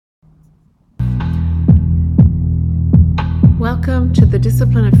Welcome to the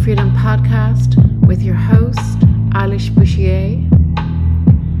Discipline of Freedom podcast with your host, Eilish Bouchier.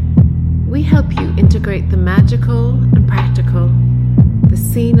 We help you integrate the magical and practical, the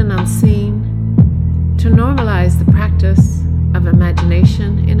seen and unseen, to normalize the practice of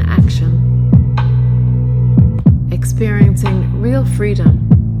imagination in action, experiencing real freedom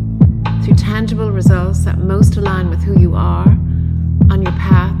through tangible results that most align with who you are on your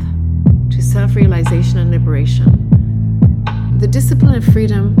path to self-realization and liberation. The discipline of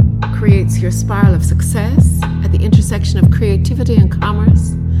freedom creates your spiral of success at the intersection of creativity and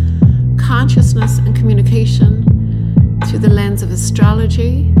commerce, consciousness and communication through the lens of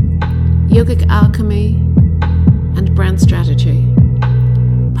astrology, yogic alchemy, and brand strategy.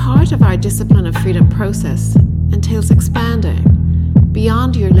 Part of our discipline of freedom process entails expanding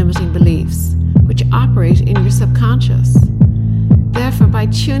beyond your limiting beliefs, which operate in your subconscious. Therefore, by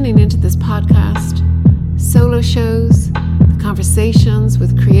tuning into this podcast, solo shows, the conversations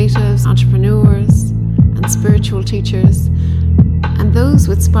with creatives, entrepreneurs, and spiritual teachers, and those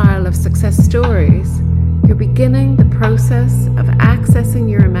with spiral of success stories, you're beginning the process of accessing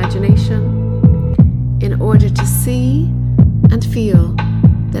your imagination in order to see and feel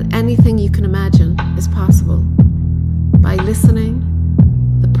that anything you can imagine is possible. By listening,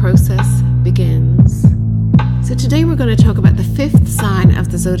 the process begins. So today we're going to talk about the fifth sign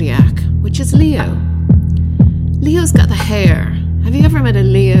of the zodiac, which is Leo. Leo's got the hair. Have you ever met a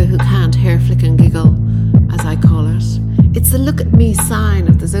Leo who can't hair flick and giggle, as I call it? It's the look at me sign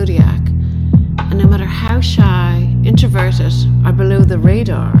of the zodiac. And no matter how shy, introverted, or below the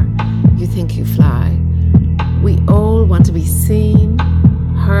radar you think you fly, we all want to be seen,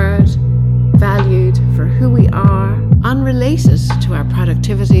 heard, valued for who we are, unrelated to our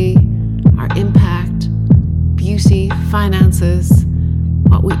productivity, our impact, beauty, finances,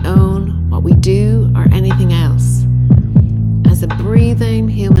 what we own, what we do, or anything else. As a breathing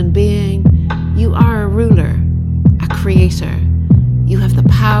human being, you are a ruler, a creator. You have the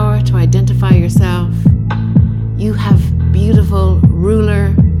power to identify yourself. You have beautiful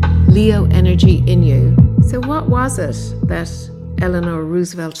ruler Leo energy in you. So what was it that Eleanor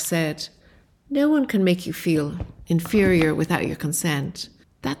Roosevelt said? No one can make you feel inferior without your consent.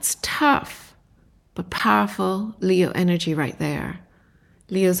 That's tough, but powerful Leo energy right there.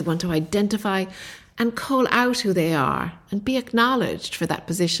 Leos want to identify and call out who they are and be acknowledged for that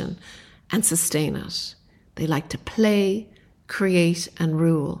position and sustain it. They like to play, create, and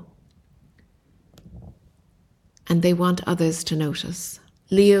rule. And they want others to notice.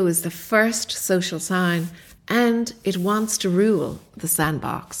 Leo is the first social sign, and it wants to rule the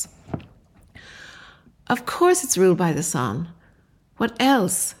sandbox. Of course it's ruled by the sun. What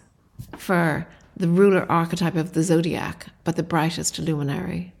else for the ruler archetype of the zodiac but the brightest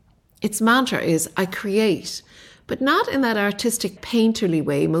luminary? Its mantra is, I create, but not in that artistic painterly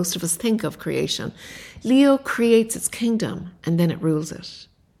way most of us think of creation. Leo creates its kingdom and then it rules it.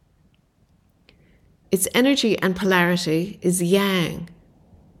 Its energy and polarity is yang,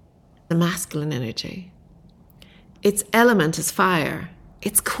 the masculine energy. Its element is fire.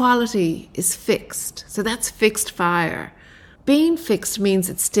 Its quality is fixed. So that's fixed fire. Being fixed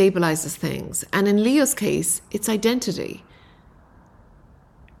means it stabilizes things. And in Leo's case, it's identity.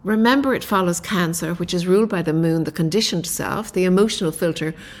 Remember, it follows Cancer, which is ruled by the moon, the conditioned self, the emotional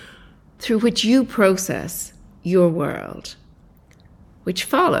filter through which you process your world, which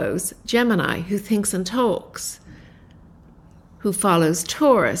follows Gemini, who thinks and talks, who follows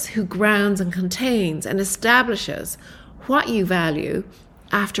Taurus, who grounds and contains and establishes what you value,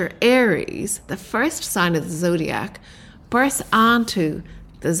 after Aries, the first sign of the zodiac, bursts onto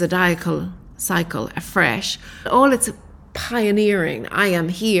the zodiacal cycle afresh. All its pioneering, I am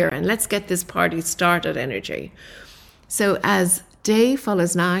here and let's get this party started energy. So as day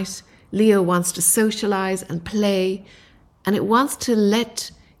follows night, Leo wants to socialize and play, and it wants to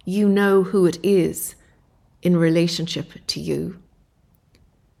let you know who it is in relationship to you.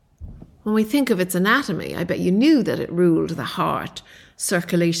 When we think of its anatomy, I bet you knew that it ruled the heart,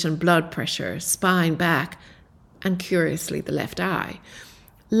 circulation, blood pressure, spine, back, and curiously the left eye.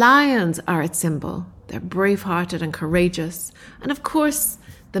 Lions are its symbol. They're brave-hearted and courageous. And of course,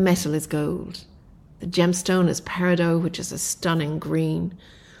 the metal is gold. The gemstone is peridot, which is a stunning green.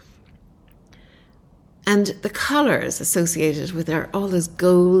 And the colours associated with it are all those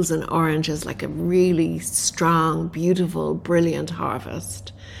golds and oranges, like a really strong, beautiful, brilliant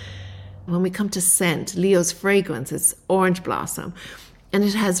harvest. When we come to scent, Leo's fragrance is orange blossom. And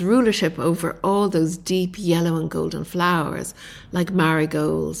it has rulership over all those deep yellow and golden flowers, like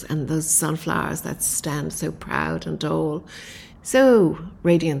marigolds and those sunflowers that stand so proud and tall. So,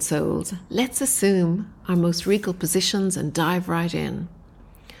 radiant souls, let's assume our most regal positions and dive right in.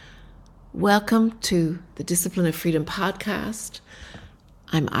 Welcome to the Discipline of Freedom podcast.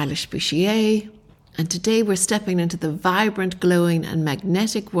 I'm Eilish Bouchier, and today we're stepping into the vibrant, glowing and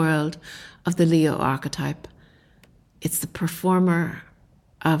magnetic world of the Leo archetype. It's the performer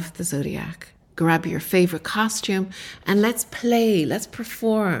of the zodiac. Grab your favorite costume and let's play, let's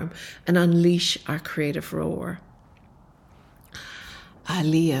perform and unleash our creative roar.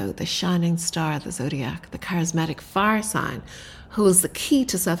 Leo, the shining star of the zodiac, the charismatic fire sign, holds the key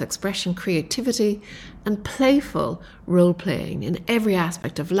to self-expression, creativity, and playful role-playing in every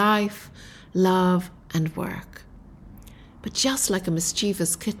aspect of life, love, and work. But just like a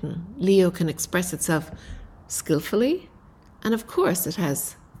mischievous kitten, Leo can express itself skillfully, and of course it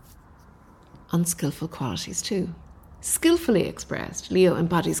has unskillful qualities too. Skillfully expressed, Leo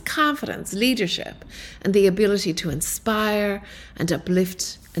embodies confidence, leadership, and the ability to inspire and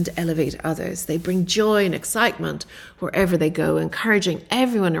uplift and elevate others. They bring joy and excitement wherever they go, encouraging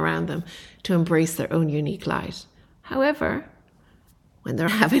everyone around them to embrace their own unique light. However, when they're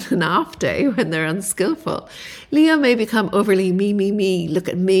having an off day, when they're unskillful, Leo may become overly me, look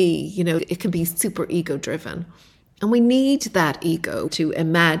at me. It can be super ego-driven. And we need that ego to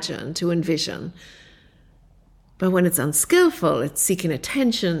imagine, to envision. But when it's unskillful, it's seeking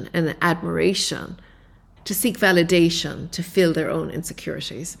attention and admiration, to seek validation, to fill their own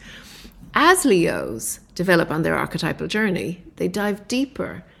insecurities. As Leos develop on their archetypal journey, they dive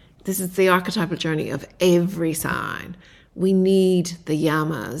deeper. This is the archetypal journey of every sign. We need the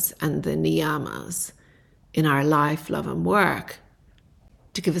yamas and the niyamas in our life, love, and work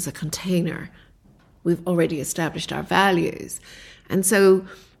to give us a container. We've already established our values. And so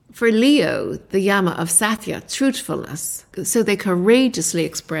for Leo, the yama of satya, truthfulness, so they courageously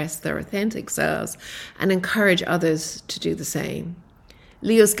express their authentic selves and encourage others to do the same.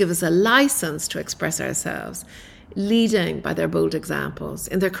 Leos give us a license to express ourselves, leading by their bold examples.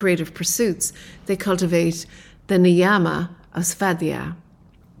 In their creative pursuits, they cultivate the niyama of svadhyaya,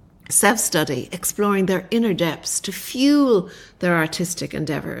 self-study, exploring their inner depths to fuel their artistic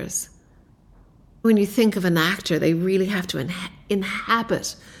endeavors. When you think of an actor, they really have to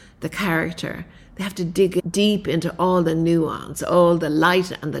inhabit the character. They have to dig deep into all the nuance, all the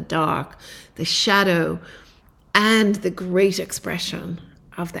light and the dark, the shadow, and the great expression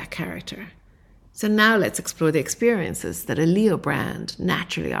of that character. So now let's explore the experiences that a Leo brand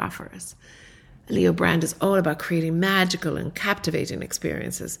naturally offers. A Leo brand is all about creating magical and captivating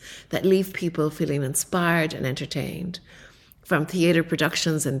experiences that leave people feeling inspired and entertained. From theatre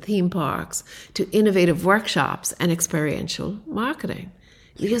productions and theme parks to innovative workshops and experiential marketing.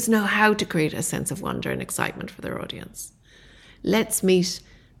 Leos know how to create a sense of wonder and excitement for their audience. Let's meet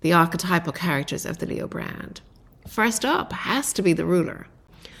the archetypal characters of the Leo brand. First up has to be the ruler.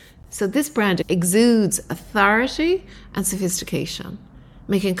 So this brand exudes authority and sophistication,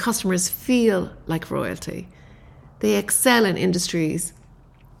 making customers feel like royalty. They excel in industries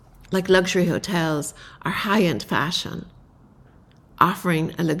like luxury hotels or high-end fashion,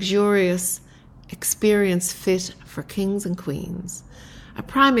 offering a luxurious experience fit for kings and queens. A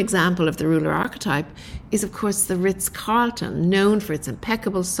prime example of the ruler archetype is, of course, the Ritz-Carlton, known for its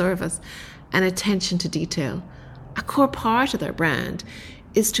impeccable service and attention to detail. A core part of their brand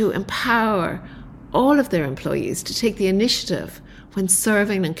is to empower all of their employees to take the initiative when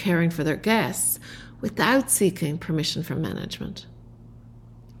serving and caring for their guests without seeking permission from management.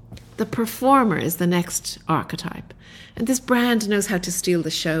 The performer is the next archetype, and this brand knows how to steal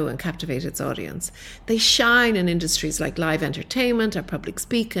the show and captivate its audience. They shine in industries like live entertainment or public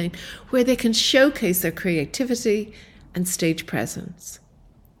speaking, where they can showcase their creativity and stage presence.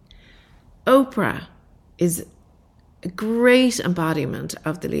 Oprah is a great embodiment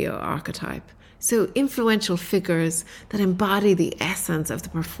of the Leo archetype. So influential figures that embody the essence of the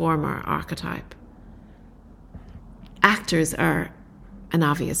performer archetype. Actors are an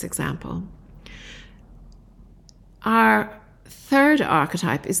obvious example. Our third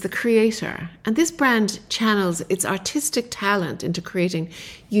archetype is the creator, and this brand channels its artistic talent into creating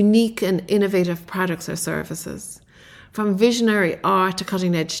unique and innovative products or services. From visionary art to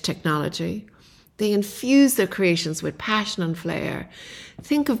cutting-edge technology, they infuse their creations with passion and flair.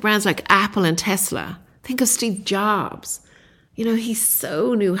 Think of brands like Apple and Tesla. Think of Steve Jobs. He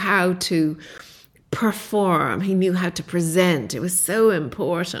so knew how to perform. He knew how to present. It was so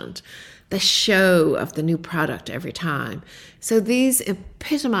important. The show of the new product every time. So these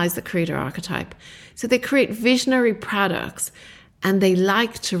epitomize the creator archetype. So they create visionary products and they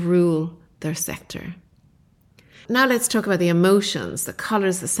like to rule their sector. Now let's talk about the emotions, the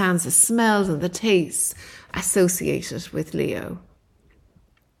colors, the sounds, the smells, and the tastes associated with Leo.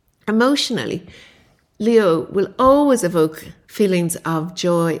 Emotionally, Leo will always evoke feelings of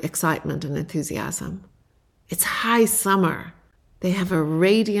joy, excitement, and enthusiasm. It's high summer. They have a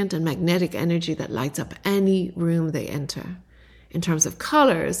radiant and magnetic energy that lights up any room they enter. In terms of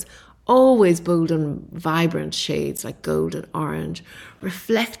colours, always bold and vibrant shades like gold and orange,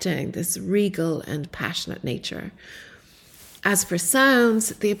 reflecting this regal and passionate nature. As for sounds,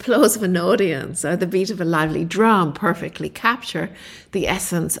 the applause of an audience or the beat of a lively drum perfectly capture the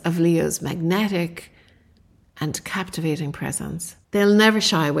essence of Leo's magnetic and captivating presence. They'll never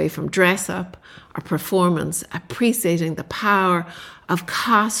shy away from dress up or performance, appreciating the power of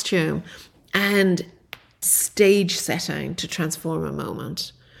costume and stage setting to transform a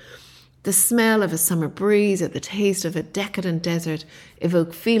moment. The smell of a summer breeze or the taste of a decadent desert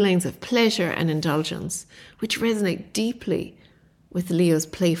evoke feelings of pleasure and indulgence, which resonate deeply with Leo's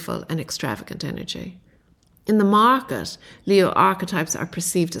playful and extravagant energy. In the market, Leo archetypes are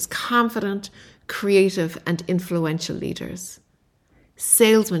perceived as confident, creative, and influential leaders.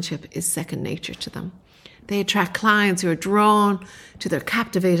 Salesmanship is second nature to them. They attract clients who are drawn to their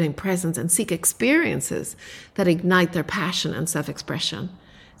captivating presence and seek experiences that ignite their passion and self-expression.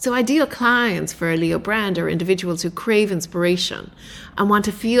 So ideal clients for a Leo brand are individuals who crave inspiration and want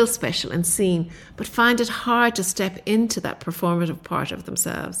to feel special and seen, but find it hard to step into that performative part of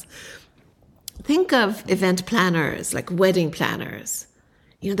themselves. Think of event planners, like wedding planners.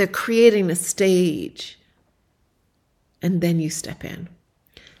 They're creating a stage and then you step in.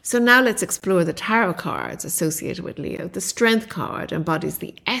 So now let's explore the tarot cards associated with Leo. The Strength card embodies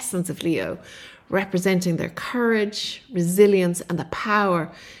the essence of Leo, representing their courage, resilience, and the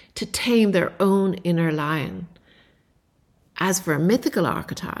power to tame their own inner lion. As for a mythical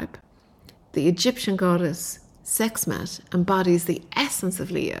archetype, the Egyptian goddess Sekhmet embodies the essence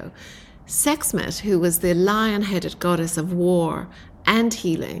of Leo. Sekhmet, who was the lion-headed goddess of war and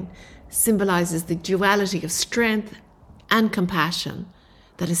healing, symbolizes the duality of strength and compassion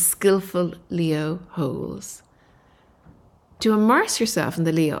that a skillful Leo holds. To immerse yourself in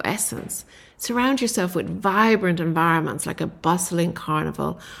the Leo essence, surround yourself with vibrant environments like a bustling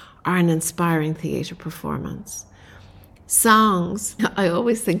carnival or an inspiring theatre performance. Songs, I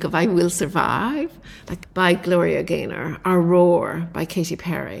always think of I Will Survive, like by Gloria Gaynor, or Roar by Katy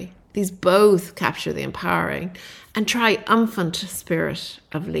Perry. These both capture the empowering and triumphant spirit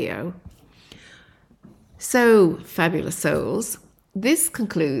of Leo. So, fabulous souls, this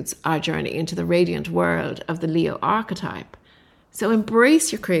concludes our journey into the radiant world of the Leo archetype. So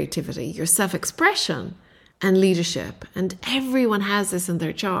embrace your creativity, your self-expression, and leadership. And everyone has this in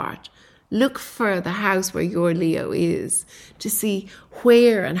their chart. Look for the house where your Leo is to see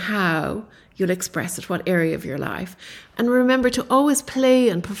where and how you'll express it, what area of your life. And remember to always play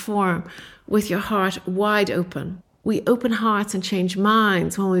and perform with your heart wide open. We open hearts and change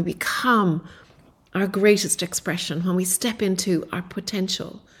minds when we become our greatest expression, when we step into our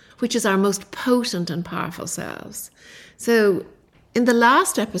potential, which is our most potent and powerful selves. So in the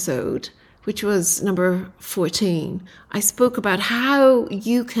last episode, which was number 14, I spoke about how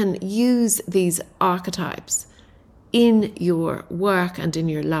you can use these archetypes in your work and in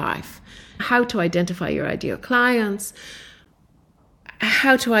your life, how to identify your ideal clients,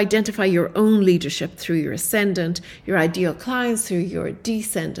 how to identify your own leadership through your ascendant, your ideal clients through your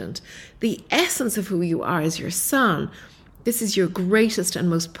descendant. The essence of who you are is your sun. This is your greatest and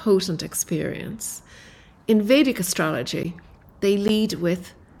most potent experience. In Vedic astrology, they lead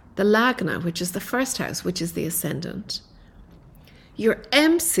with the Lagna, which is the first house, which is the ascendant. Your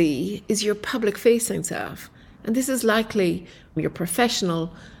MC is your public-facing self, and this is likely your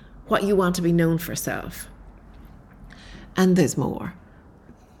professional, what you want to be known for self. And there's more.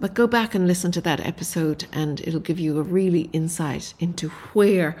 But go back and listen to that episode and it'll give you a really insight into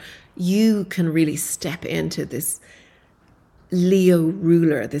where you can really step into this Leo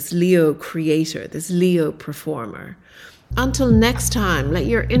ruler, this Leo creator, this Leo performer. Until next time, let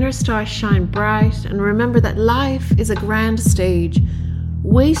your inner star shine bright and remember that life is a grand stage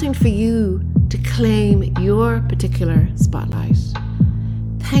waiting for you to claim your particular spotlight.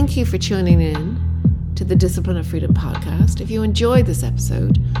 Thank you for tuning in to the Discipline of Freedom podcast. If you enjoyed this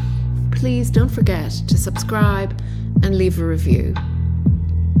episode, please don't forget to subscribe and leave a review.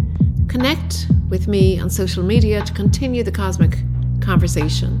 Connect with me on social media to continue the cosmic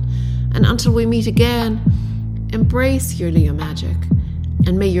conversation. And until we meet again, embrace your Leo magic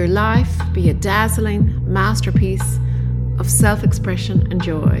and may your life be a dazzling masterpiece of self-expression and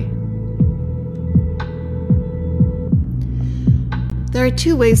joy. There are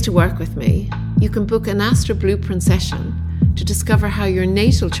 2 ways to work with me. You can book an Astro Blueprint session to discover how your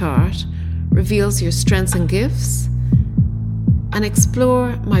natal chart reveals your strengths and gifts, and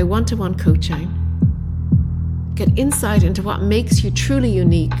explore my one-to-one coaching. Get insight into what makes you truly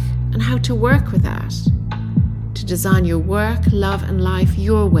unique and how to work with that. To design your work, love, and life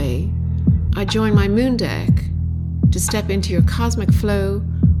your way, I join my moon deck to step into your cosmic flow,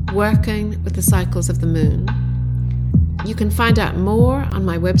 working with the cycles of the moon. You can find out more on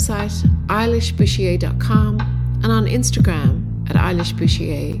my website, eilishbouchier.com, and on Instagram at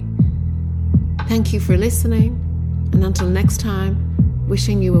eilishbouchier. Thank you for listening, and until next time,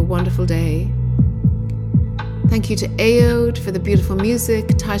 wishing you a wonderful day. Thank you to Aode for the beautiful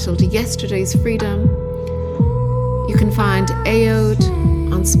music titled Yesterday's Freedom. You can find Aode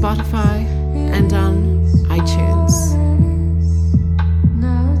on Spotify and on iTunes.